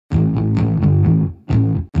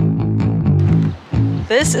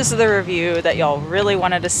This is the review that y'all really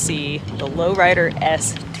wanted to see, the Low Rider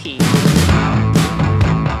ST.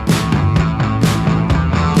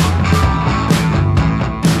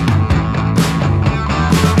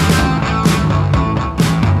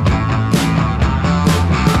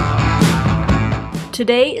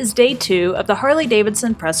 Today is day 2 of the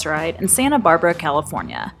Harley-Davidson press ride in Santa Barbara,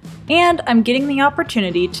 California, and I'm getting the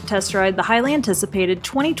opportunity to test ride the highly anticipated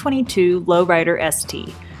 2022 Low Rider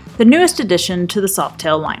ST, the newest addition to the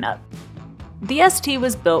Softail lineup. The ST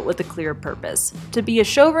was built with a clear purpose: to be a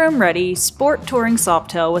showroom-ready, sport touring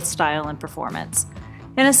Softail with style and performance.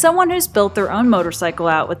 And as someone who's built their own motorcycle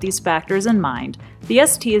out with these factors in mind, the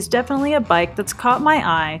ST is definitely a bike that's caught my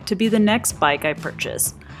eye to be the next bike I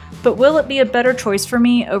purchase. But will it be a better choice for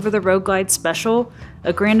me over the Road Glide Special,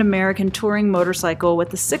 a Grand American touring motorcycle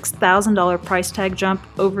with a $6,000 price tag jump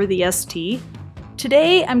over the ST?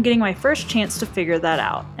 Today, I'm getting my first chance to figure that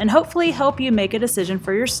out, and hopefully help you make a decision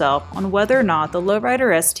for yourself on whether or not the Low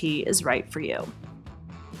Rider ST is right for you.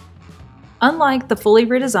 Unlike the fully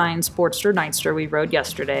redesigned Sportster Nightster we rode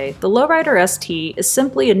yesterday, the Low Rider ST is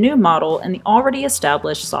simply a new model in the already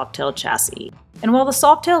established Softail chassis. And while the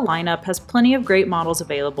Softail lineup has plenty of great models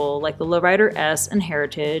available, like the Low Rider S and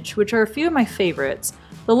Heritage, which are a few of my favorites,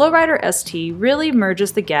 the Low Rider ST really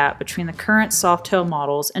merges the gap between the current Softail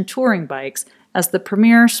models and touring bikes as the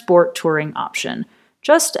premier sport touring option,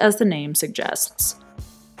 just as the name suggests.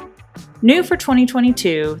 New for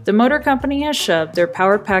 2022, the motor company has shoved their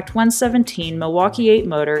power-packed 117 Milwaukee 8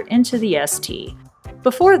 motor into the ST.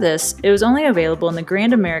 Before this, it was only available in the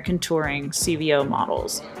Grand American Touring CVO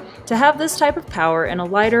models. To have this type of power in a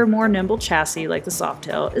lighter, more nimble chassis like the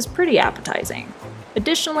Softail is pretty appetizing.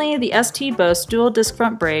 Additionally, the ST boasts dual disc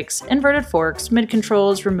front brakes, inverted forks,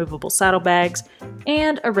 mid-controls, removable saddlebags,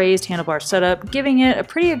 and a raised handlebar setup, giving it a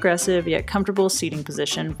pretty aggressive yet comfortable seating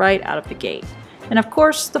position right out of the gate. And of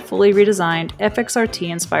course, the fully redesigned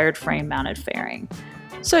FXLRST-inspired frame-mounted fairing.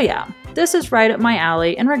 So yeah, this is right up my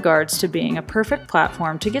alley in regards to being a perfect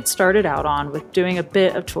platform to get started out on with doing a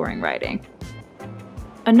bit of touring riding.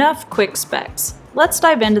 Enough quick specs. Let's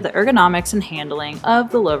dive into the ergonomics and handling of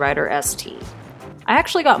the Low Rider ST. I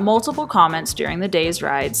actually got multiple comments during the day's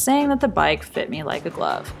ride saying that the bike fit me like a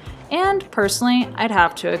glove, and personally, I'd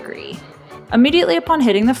have to agree. Immediately upon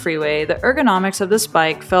hitting the freeway, the ergonomics of this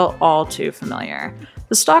bike felt all too familiar.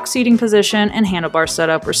 The stock seating position and handlebar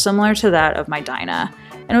setup were similar to that of my Dyna,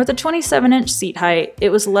 and with a 27-inch seat height,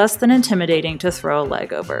 it was less than intimidating to throw a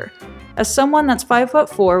leg over. As someone that's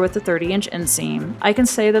 5'4" with a 30-inch inseam, I can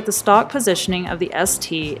say that the stock positioning of the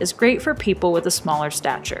ST is great for people with a smaller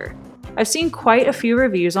stature. I've seen quite a few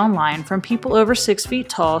reviews online from people over 6 feet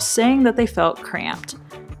tall saying that they felt cramped.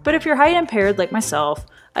 But if you're height impaired like myself,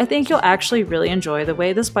 I think you'll actually really enjoy the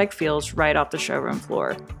way this bike feels right off the showroom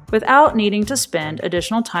floor, without needing to spend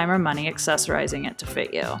additional time or money accessorizing it to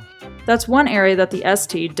fit you. That's one area that the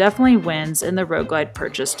ST definitely wins in the Road Glide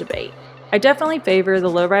purchase debate. I definitely favor the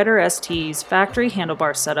Low Rider ST's factory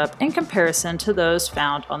handlebar setup in comparison to those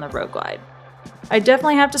found on the Road Glide. I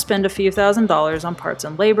definitely have to spend a few $1,000s on parts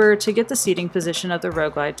and labor to get the seating position of the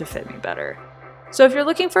Road Glide to fit me better. So if you're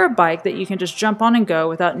looking for a bike that you can just jump on and go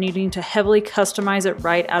without needing to heavily customize it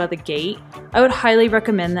right out of the gate, I would highly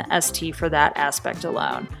recommend the ST for that aspect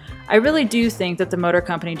alone. I really do think that the motor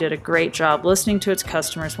company did a great job listening to its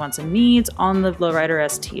customers' wants and needs on the Low Rider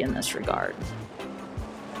ST in this regard.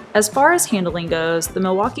 As far as handling goes, the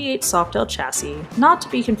Milwaukee 8 Softail chassis, not to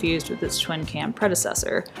be confused with its twin-cam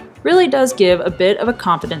predecessor, really does give a bit of a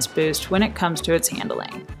confidence boost when it comes to its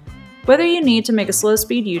handling. Whether you need to make a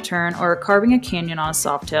slow-speed U-turn or carving a canyon on a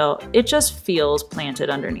Softail, it just feels planted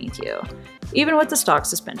underneath you, even with the stock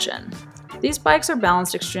suspension. These bikes are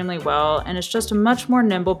balanced extremely well, and it's just a much more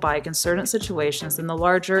nimble bike in certain situations than the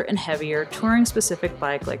larger and heavier touring-specific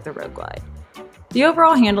bike like the Road Glide. The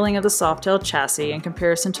overall handling of the Softail chassis in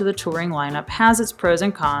comparison to the touring lineup has its pros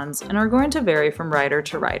and cons and are going to vary from rider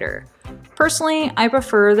to rider. Personally, I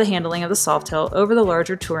prefer the handling of the Softail over the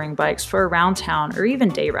larger touring bikes for around town or even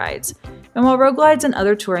day rides. And while Road Glides and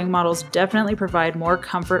other touring models definitely provide more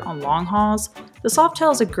comfort on long hauls, the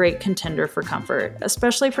Softail is a great contender for comfort,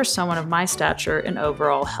 especially for someone of my stature and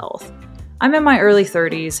overall health. I'm in my early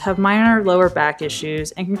 30s, have minor lower back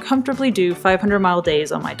issues, and can comfortably do 500-mile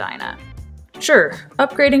days on my Dyna. Sure,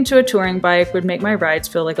 upgrading to a touring bike would make my rides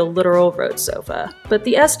feel like a literal road sofa, but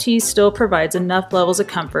the ST still provides enough levels of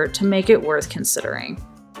comfort to make it worth considering.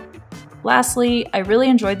 Lastly, I really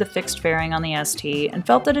enjoyed the fixed fairing on the ST and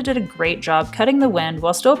felt that it did a great job cutting the wind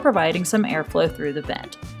while still providing some airflow through the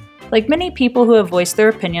vent. Like many people who have voiced their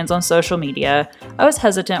opinions on social media, I was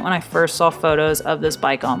hesitant when I first saw photos of this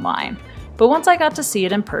bike online. but once I got to see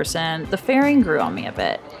it in person, the fairing grew on me a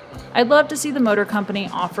bit. I'd love to see the motor company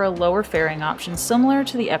offer a lower fairing option similar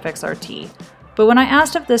to the FXRT, but when I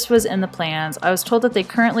asked if this was in the plans, I was told that they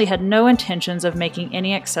currently had no intentions of making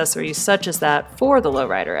any accessories such as that for the Low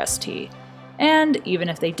Rider ST. And even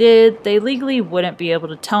if they did, they legally wouldn't be able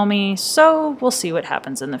to tell me, so we'll see what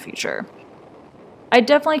happens in the future. I'd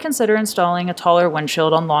definitely consider installing a taller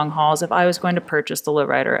windshield on long hauls if I was going to purchase the Low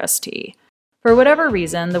Rider ST. For whatever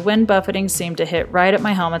reason, the wind buffeting seemed to hit right at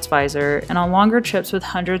my helmet's visor, and on longer trips with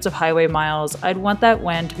hundreds of highway miles, I'd want that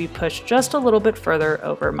wind to be pushed just a little bit further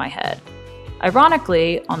over my head.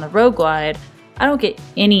 Ironically, on the Road Glide, I don't get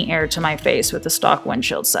any air to my face with the stock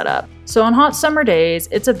windshield setup, so on hot summer days,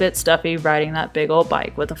 it's a bit stuffy riding that big old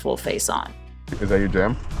bike with a full face on. Is that your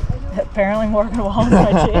jam? Apparently Morgan Wallen's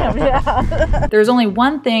my jam, yeah. There's only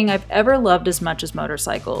one thing I've ever loved as much as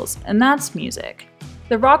motorcycles, and that's music.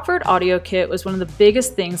 The Rockford audio kit was one of the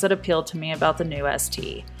biggest things that appealed to me about the new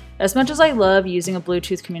ST. As much as I love using a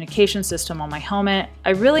Bluetooth communication system on my helmet, I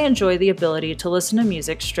really enjoy the ability to listen to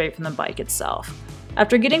music straight from the bike itself.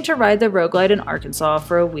 After getting to ride the Road Glide in Arkansas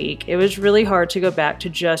for a week, it was really hard to go back to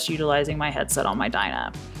just utilizing my headset on my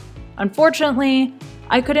Dyna. Unfortunately,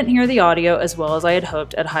 I couldn't hear the audio as well as I had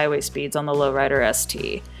hoped at highway speeds on the Low Rider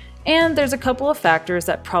ST. And there's a couple of factors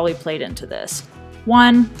that probably played into this.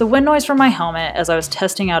 One, the wind noise from my helmet as I was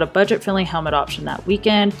testing out a budget-friendly helmet option that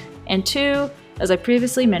weekend, and two, as I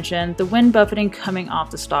previously mentioned, the wind buffeting coming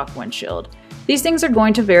off the stock windshield. These things are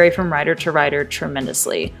going to vary from rider to rider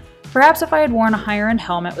tremendously. Perhaps if I had worn a higher-end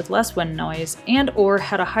helmet with less wind noise and/or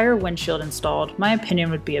had a higher windshield installed, my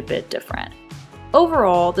opinion would be a bit different.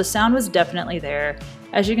 Overall, the sound was definitely there,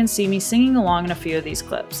 as you can see me singing along in a few of these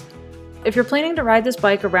clips. If you're planning to ride this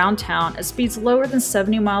bike around town at speeds lower than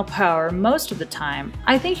 70 mph most of the time,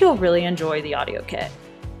 I think you'll really enjoy the audio kit.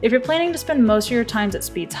 If you're planning to spend most of your times at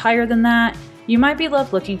speeds higher than that, you might be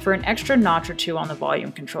left looking for an extra notch or two on the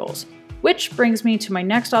volume controls. Which brings me to my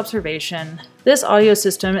next observation. This audio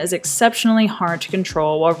system is exceptionally hard to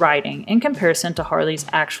control while riding in comparison to Harley's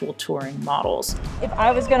actual touring models. If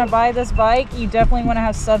I was gonna buy this bike, you definitely wanna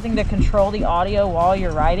have something to control the audio while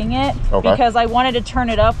you're riding it. Okay. Because I wanted to turn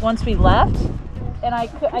it up once we left, and I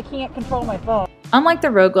can't control my phone. Unlike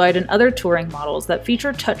the Road Glide and other touring models that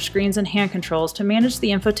feature touchscreens and hand controls to manage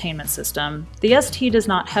the infotainment system, the ST does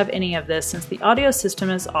not have any of this since the audio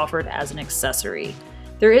system is offered as an accessory.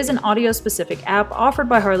 There is an audio-specific app offered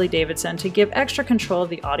by Harley-Davidson to give extra control of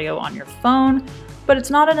the audio on your phone, but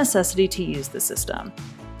it's not a necessity to use the system.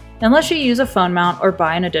 Unless you use a phone mount or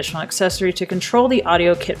buy an additional accessory to control the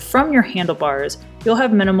audio kit from your handlebars, you'll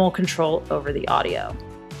have minimal control over the audio.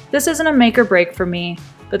 This isn't a make or break for me,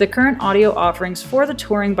 but the current audio offerings for the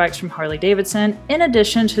touring bikes from Harley-Davidson, in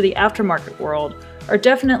addition to the aftermarket world, are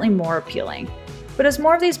definitely more appealing. But as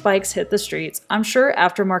more of these bikes hit the streets, I'm sure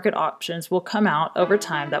aftermarket options will come out over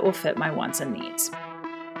time that will fit my wants and needs.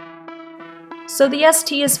 So the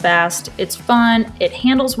ST is fast, it's fun, it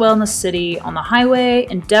handles well in the city, on the highway,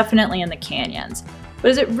 and definitely in the canyons.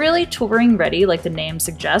 But is it really touring ready like the name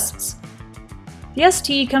suggests? The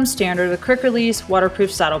ST comes standard with quick release,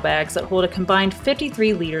 waterproof saddlebags that hold a combined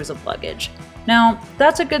 53 liters of luggage. Now,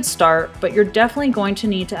 that's a good start, but you're definitely going to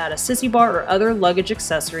need to add a sissy bar or other luggage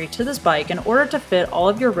accessory to this bike in order to fit all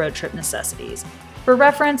of your road trip necessities. For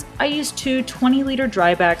reference, I use two 20-liter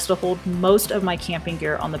dry bags to hold most of my camping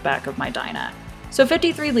gear on the back of my Dyna. So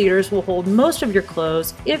 53 liters will hold most of your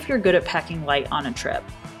clothes if you're good at packing light on a trip.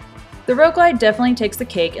 The Road Glide definitely takes the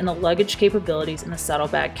cake in the luggage capabilities in the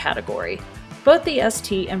saddlebag category. Both the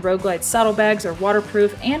ST and Road Glide saddlebags are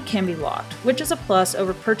waterproof and can be locked, which is a plus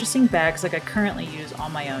over purchasing bags like I currently use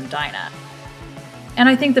on my own Dyna. And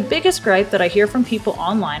I think the biggest gripe that I hear from people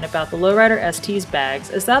online about the Low Rider ST's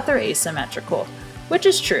bags is that they're asymmetrical, which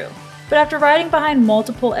is true, but after riding behind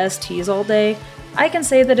multiple STs all day, I can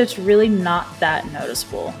say that it's really not that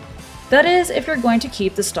noticeable. That is, if you're going to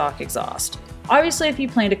keep the stock exhaust. Obviously, if you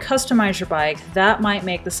plan to customize your bike, that might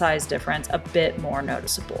make the size difference a bit more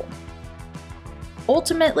noticeable.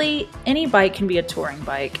 Ultimately, any bike can be a touring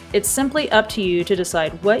bike. It's simply up to you to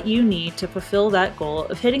decide what you need to fulfill that goal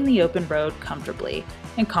of hitting the open road comfortably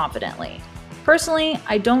and confidently. Personally,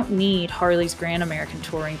 I don't need Harley's Grand American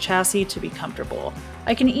Touring chassis to be comfortable.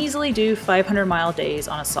 I can easily do 500-mile days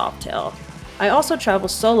on a Softail. I also travel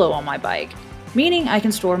solo on my bike, meaning I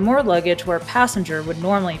can store more luggage where a passenger would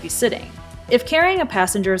normally be sitting. If carrying a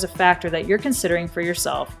passenger is a factor that you're considering for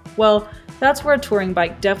yourself, well, that's where a touring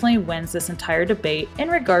bike definitely wins this entire debate in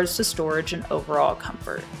regards to storage and overall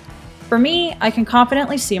comfort. For me, I can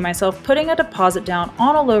confidently see myself putting a deposit down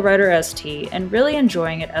on a Low Rider ST and really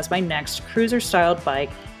enjoying it as my next cruiser-styled bike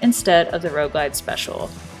instead of the Road Glide Special.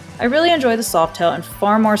 I really enjoy the Softail in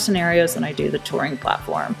far more scenarios than I do the touring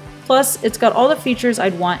platform. Plus, it's got all the features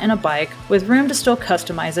I'd want in a bike with room to still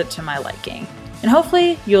customize it to my liking. And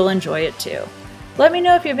hopefully, you'll enjoy it too. Let me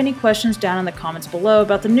know if you have any questions down in the comments below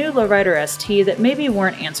about the new Low Rider ST that maybe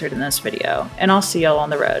weren't answered in this video, and I'll see y'all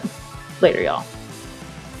on the road. Later, y'all.